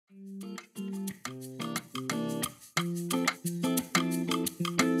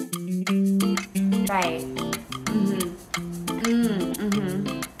Right.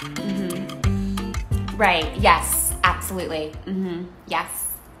 Right. Yes. Absolutely.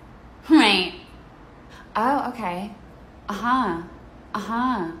 Yes. Right. Oh, okay.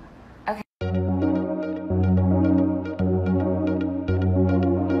 Okay.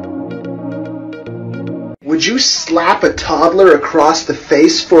 Would you slap a toddler across the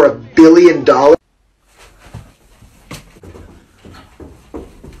face for $1 billion?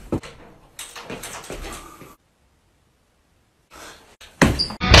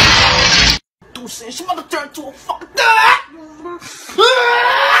 She's about to turn to a fucking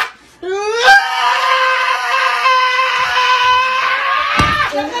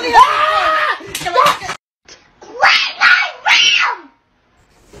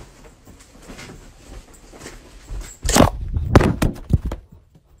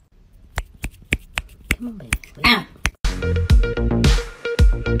Come on, baby. Ow.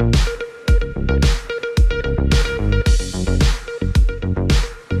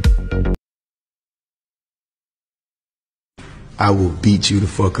 I will beat you the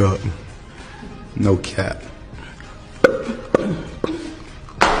fuck up. No cap. Dad,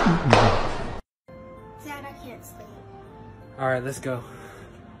 I can't sleep. Alright, let's go.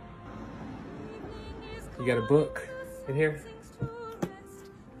 You got a book in here?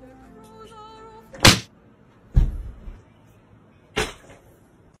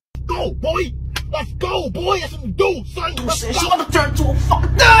 Go, boy! Let's go, boy! That's what we do, son! She's about to turn to a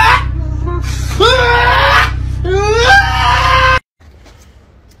fucking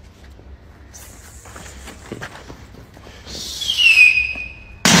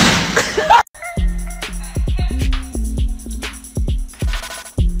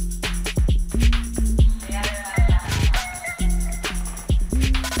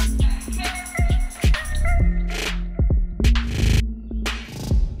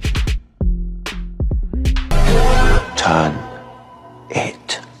Turn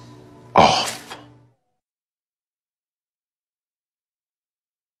it off.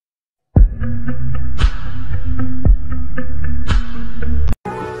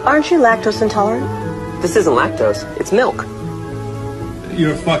 Aren't you lactose intolerant? This isn't lactose, it's milk.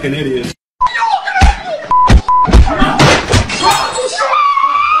 You're a fucking idiot.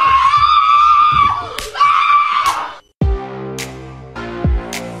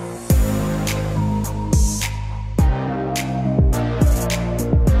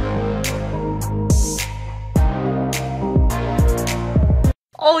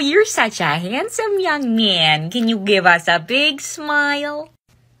 Oh, you're such a handsome young man. Can you give us a big smile?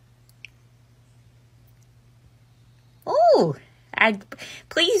 Oh,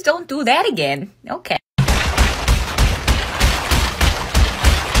 please don't do that again. Okay.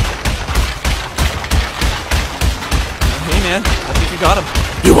 Hey, man. I think you got him.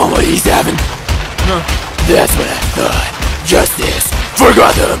 You want what he's having? No. That's what I thought. Justice for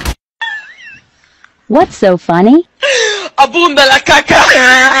Gotham! What's so funny? Abunda la caca!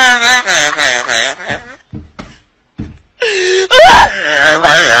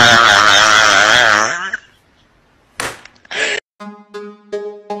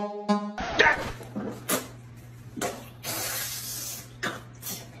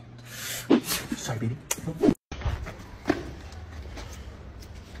 Sorry, baby.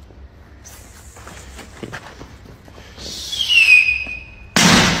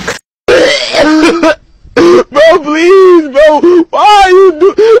 Bro, please, bro. Why are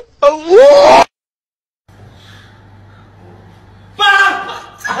you do?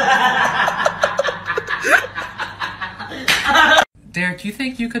 Derek, you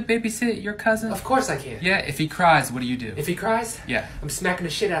think you could babysit your cousin? Of course I can. Yeah, if he cries, what do you do? If he cries, Yeah. I'm smacking the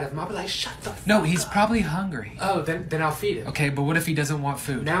shit out of him. I'll be like, shut the fuck No, he's up. probably hungry. Oh, then I'll feed him. Okay, but what if he doesn't want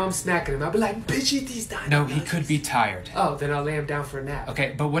food? Now I'm smacking him. I'll be like, bitch, eat these diamonds. No, he could be tired. Oh, then I'll lay him down for a nap.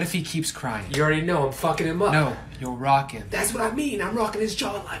 Okay, but what if he keeps crying? You already know I'm fucking him up. No, you'll rock him. That's what I mean. I'm rocking his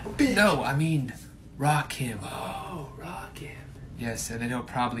jaw like a bitch. No, I mean, rock him. Oh, rock him. Yes, and then he'll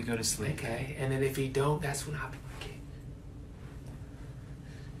probably go to sleep. Okay, and then if he don't, that's when I'll be working.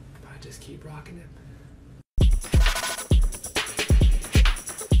 I just keep rocking him.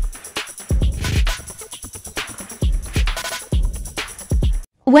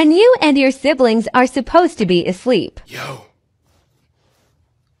 When you and your siblings are supposed to be asleep. Yo.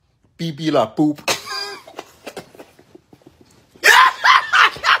 BB la poop.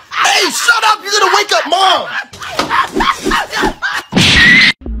 Hey, shut up! You're gonna wake up mom!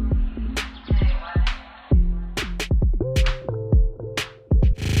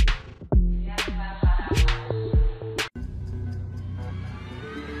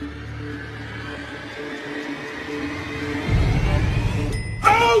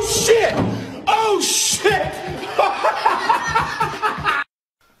 Oh shit! Oh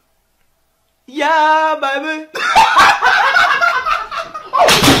baby.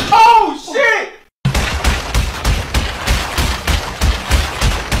 Oh shit!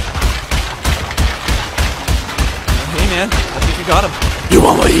 Hey man, I think you got him. You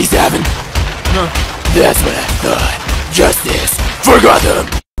want what he's having? No. That's what I thought. Justice for Gotham.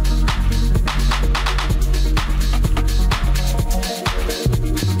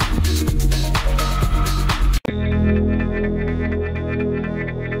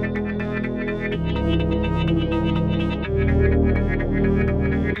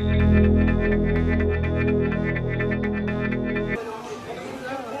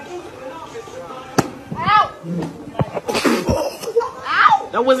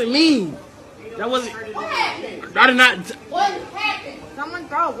 That wasn't me. That wasn't. What happened? I did not. What happened? Someone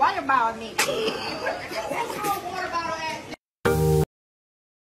throw a water bottle at me. Throw a water bottle at me.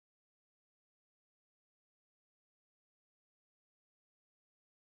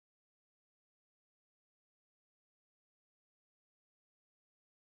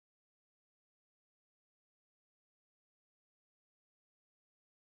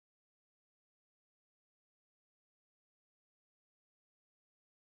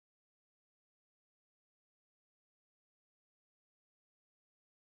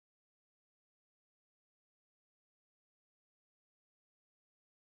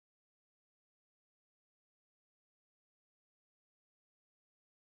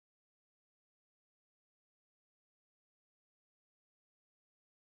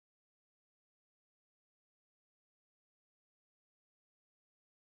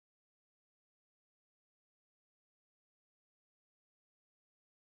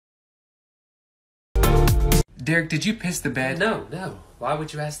 Derek, did you piss the bed? No. Why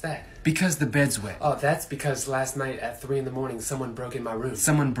would you ask that? Because the bed's wet. Oh, that's because last night at 3 in the morning, someone broke in my room.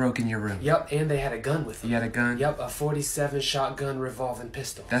 Someone broke in your room. Yep, and they had a gun with them. You had a gun? Yep, a 47 shotgun revolving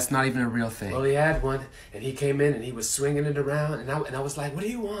pistol. That's not even a real thing. Well, he had one, and he came in and he was swinging it around, and I was like, "What do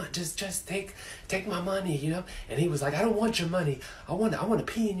you want? Just take my money, you know?" And he was like, "I don't want your money. I want to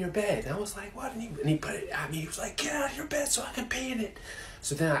pee in your bed." And I was like, "What?" And he put it. I mean, he was like, "Get out of your bed so I can pee in it."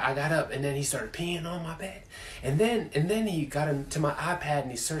 So then I got up, and then he started peeing on my bed, and then he got into my iPad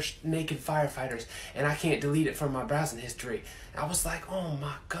and he searched naked firefighters, and I can't delete it from my browsing history. I was like, "Oh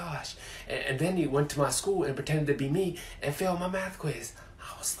my gosh!" And then he went to my school and pretended to be me and failed my math quiz.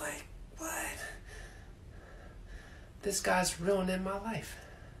 I was like, "What? This guy's ruining my life."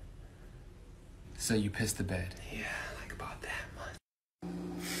 So you pissed the bed? Yeah, like about that much.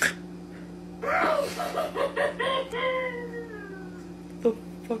 The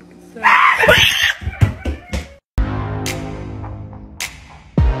fuck is that?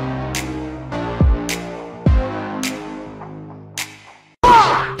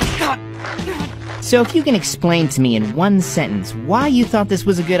 So if you can explain to me in one sentence why you thought this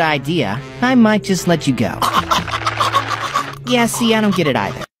was a good idea, I might just let you go. Yeah, see, I don't get it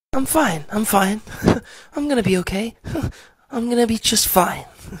either. I'm fine. I'm gonna be okay. I'm gonna be just fine.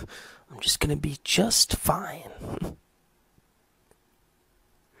 I'm just gonna be just fine.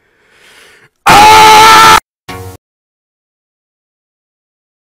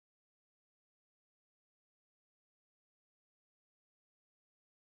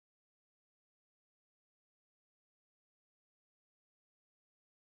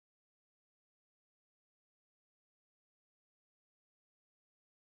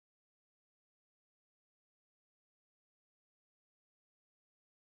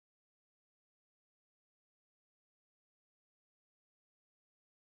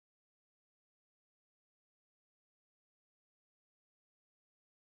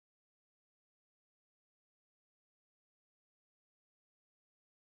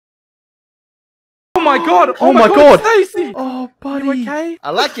 Oh my god! Oh my god! Stacy! Oh, buddy. You okay?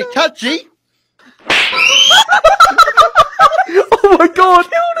 I like your cut, G. Oh my god!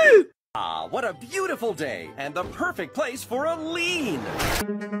 Killed it! Ah, what a beautiful day, and the perfect place for a lean.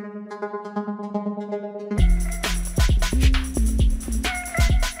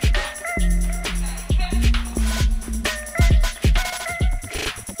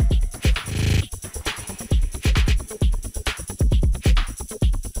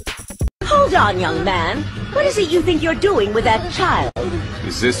 Hold on, young man. What is it you think you're doing with that child?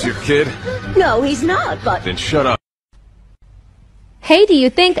 Is this your kid? No, he's not, but... Then shut up. Hey, do you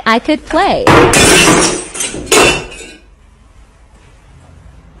think I could play?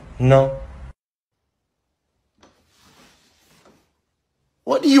 No.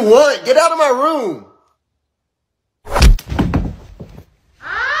 What do you want? Get out of my room.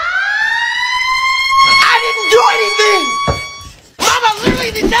 I didn't do anything. Mama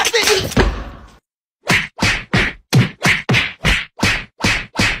literally did nothing.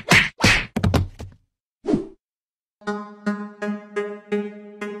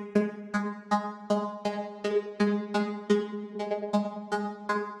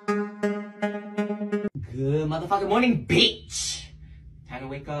 motherfucking morning, bitch. Time to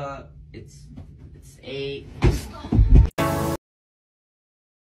wake up. It's 8.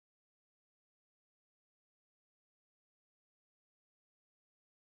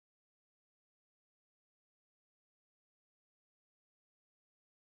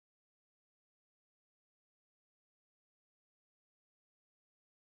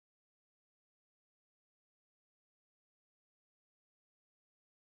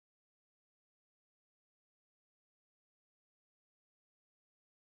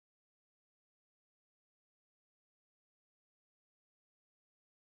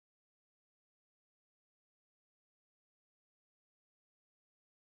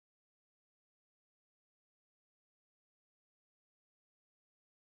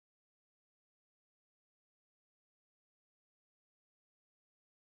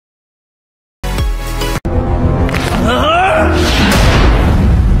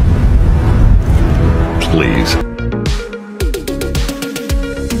 Please.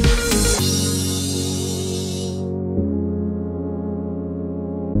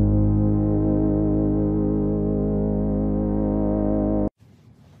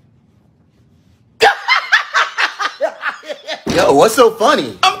 Yo, what's so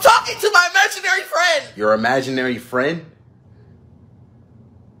funny? I'm talking to my imaginary friend. Your imaginary friend?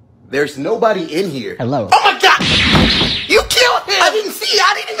 There's nobody in here. Hello. Oh my god! You killed him! I didn't see it.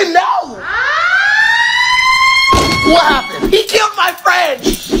 I didn't even know! What happened? He killed my friend!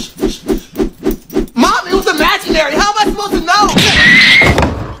 Mom, it was imaginary. How am I supposed to know?